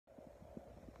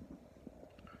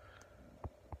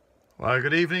Well,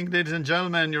 good evening, ladies and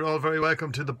gentlemen. You're all very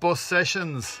welcome to the Bus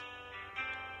Sessions.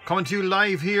 Coming to you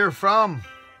live here from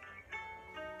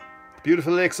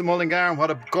beautiful Lakes of Mullingar. What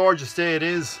a gorgeous day it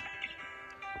is.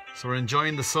 So we're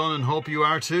enjoying the sun and hope you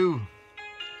are too.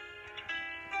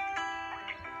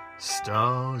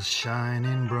 Stars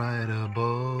shining bright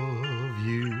above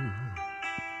you.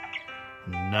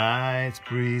 Night's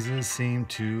breezes seem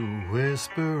to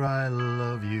whisper I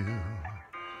love you.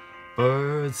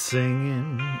 Birds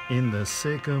singing in the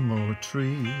sycamore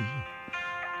tree.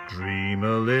 Dream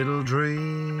a little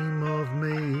dream of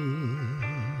me.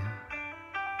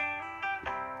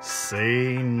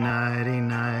 Say nighty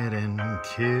night and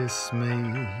kiss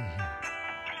me.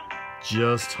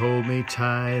 Just hold me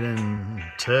tight and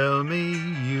tell me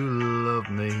you love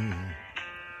me.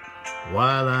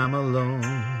 While I'm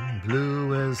alone,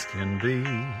 blue as can be.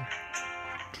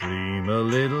 Dream a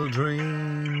little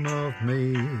dream of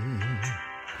me.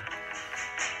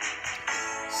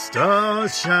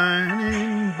 Stars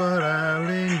shining, but I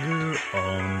linger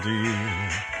on, dear.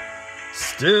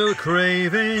 Still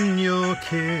craving your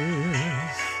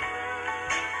kiss.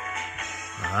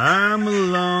 I'm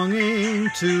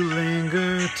longing to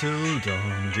linger till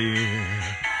dawn, dear.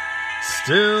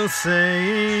 Still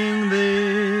saying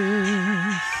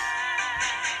this.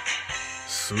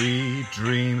 Sweet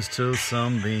dreams till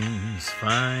sunbeams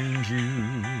find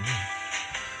you.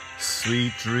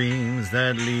 Sweet dreams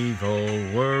that leave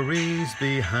all worries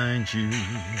behind you.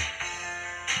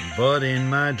 But in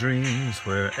my dreams,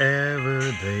 wherever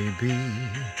they be,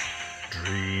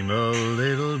 dream a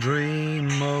little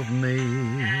dream of me.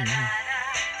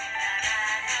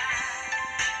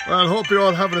 Well, I hope you're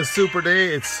all having a super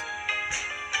day. It's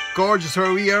gorgeous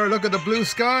where we are. Look at the blue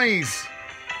skies.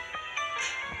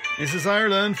 This is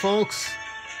Ireland, folks.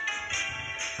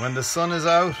 When the sun is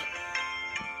out,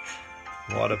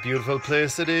 what a beautiful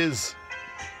place it is.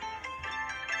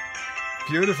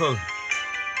 Beautiful.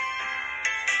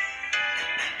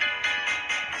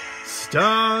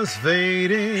 Stars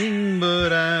fading,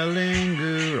 but I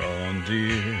linger on,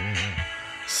 dear.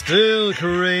 Still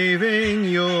craving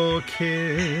your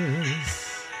kiss.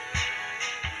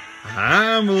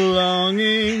 I'm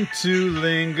longing to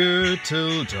linger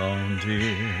till dawn,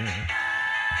 dear.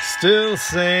 Still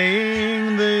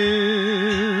saying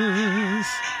this.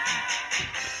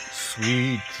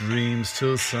 Sweet dreams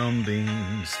till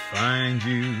sunbeams find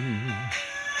you.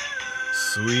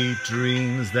 Sweet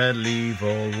dreams that leave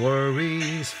all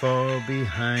worries far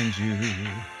behind you.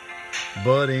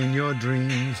 But in your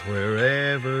dreams,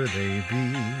 wherever they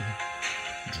be,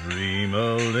 dream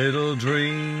a little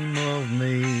dream of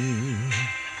me.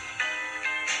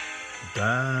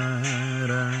 Da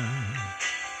da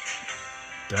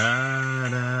da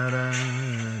da da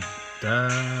da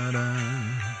da.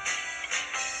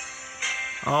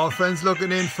 All friends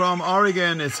looking in from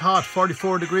Oregon. It's hot,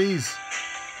 44 degrees.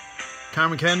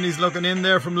 Carmen Kennedy's looking in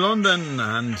there from London,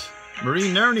 and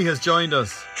Maureen Nerney has joined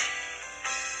us.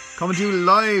 Coming to you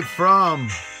live from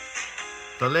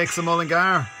the Lakes of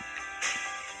Mullingar.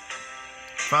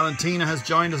 Valentina has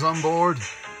joined us on board.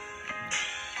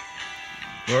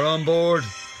 We're on board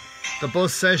the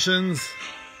Bus Sessions.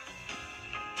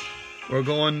 We're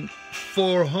going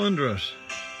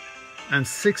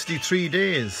 463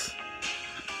 days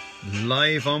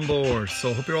live on board.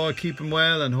 So hope you're all keeping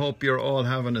well and hope you're all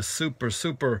having a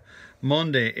super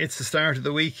Monday. It's the start of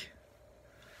the week,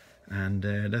 and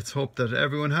let's hope that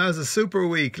everyone has a super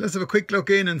week. Let's have a quick look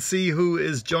in and see who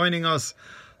is joining us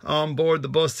on board the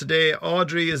bus today.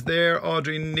 Audrey is there.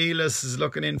 Audrey Neelis is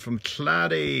looking in from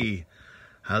Clady.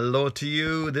 Hello to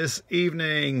you this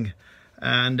evening.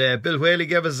 And Bill Whaley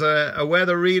gave us a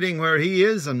weather reading where he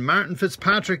is, and Martin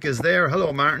Fitzpatrick is there.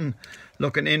 Hello Martin,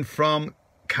 looking in from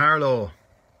Carlow.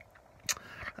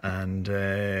 And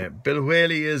Bill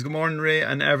Whaley is, good morning Ray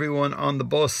and everyone on the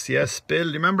bus. Yes, Bill, do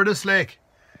you remember this lake?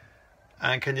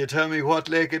 And can you tell me what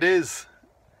lake it is?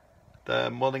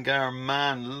 The Mullingar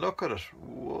Man, look at it.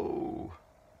 Whoa.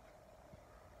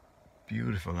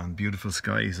 Beautiful, and beautiful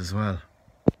skies as well.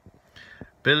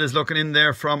 Bill is looking in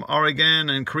there from Oregon,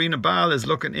 and Karina Ball is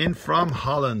looking in from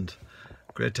Holland.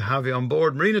 Great to have you on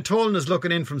board. Marina Tolan is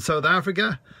looking in from South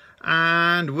Africa.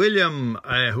 And William,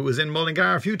 who was in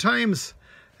Mullingar a few times.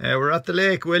 We're at the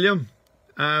lake, William.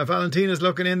 Valentina's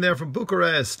looking in there from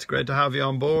Bucharest. Great to have you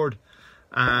on board.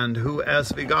 And who else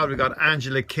have we got? We got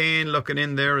Angela Kane looking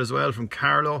in there as well from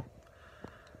Carlow.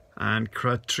 And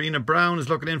Katrina Brown is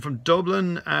looking in from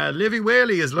Dublin. Livy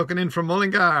Whaley is looking in from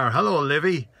Mullingar. Hello,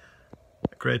 Livy.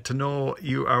 Great to know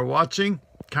you are watching.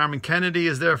 Carmen Kennedy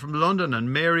is there from London,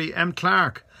 and Mary M.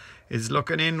 Clark is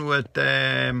looking in with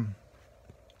ELIS,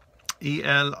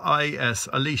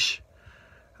 Alish.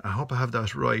 I hope I have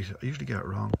that right. I usually get it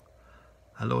wrong.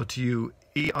 Hello to you,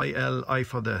 E-I-L-I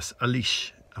for this,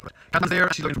 Alish. Catherine's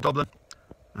there, she's looking from Dublin.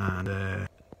 And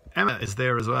Emma is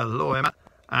there as well. Hello, Emma.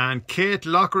 And Kate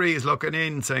Lockery is looking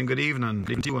in, saying good evening.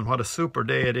 And what a super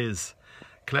day it is.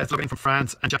 Colette's looking in from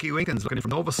France, and Jackie Winkins looking in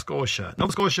from Nova Scotia.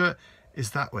 Nova Scotia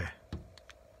is that way.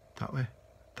 That way.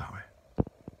 That way.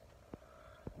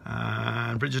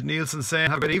 And Bridget Nielsen saying,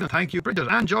 have a good evening. Thank you, Bridget.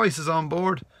 And Joyce is on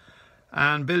board.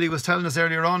 And Billy was telling us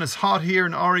earlier on, it's hot here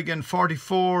in Oregon,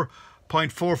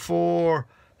 44.44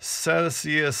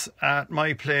 Celsius at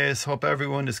my place. Hope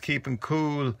everyone is keeping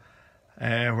cool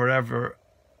wherever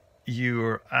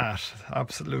you're at.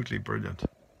 Absolutely brilliant.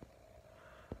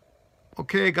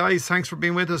 Okay, guys, thanks for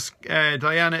being with us.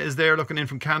 Diana is there looking in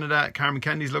from Canada. Carmen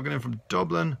Kennedy's looking in from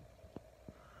Dublin.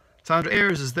 Sandra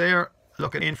Ayers is there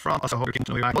looking in from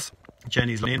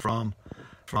Jenny's looking in from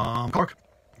Cork.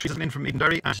 Teresa's looking in from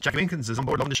Edenderry, and Jackie Winkins is on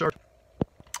board, loving the shirt.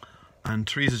 And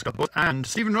Teresa's got the bus. And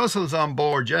Stephen Russell's on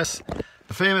board, yes.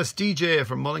 The famous DJ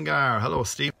from Mullingar. Hello,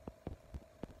 Steve.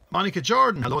 Monica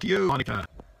Jordan, hello to you, Monica.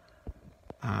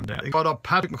 And got up,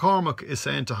 Patrick McCormick is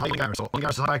saying to Mullingar. So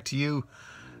Mullingar says back to you.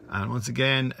 And once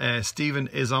again, Stephen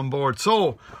is on board.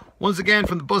 So, once again,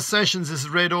 from the bus sessions, this is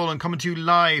Ray Dolan coming to you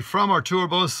live from our tour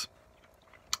bus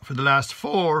for the last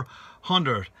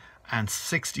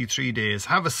 463 days.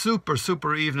 Have a super,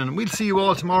 super evening. And we'll see you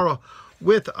all tomorrow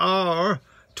with our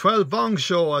 12 Bong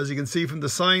show, as you can see from the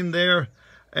sign there.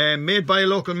 Made by a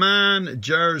local man,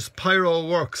 Jer's Pyro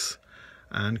Works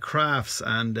and Crafts.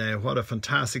 And what a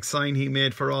fantastic sign he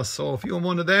made for us. So, if you want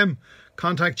one of them,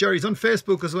 contact Jerry. He's on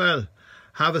Facebook as well.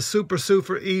 Have a super,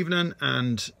 super evening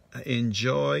and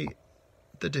enjoy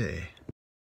the day.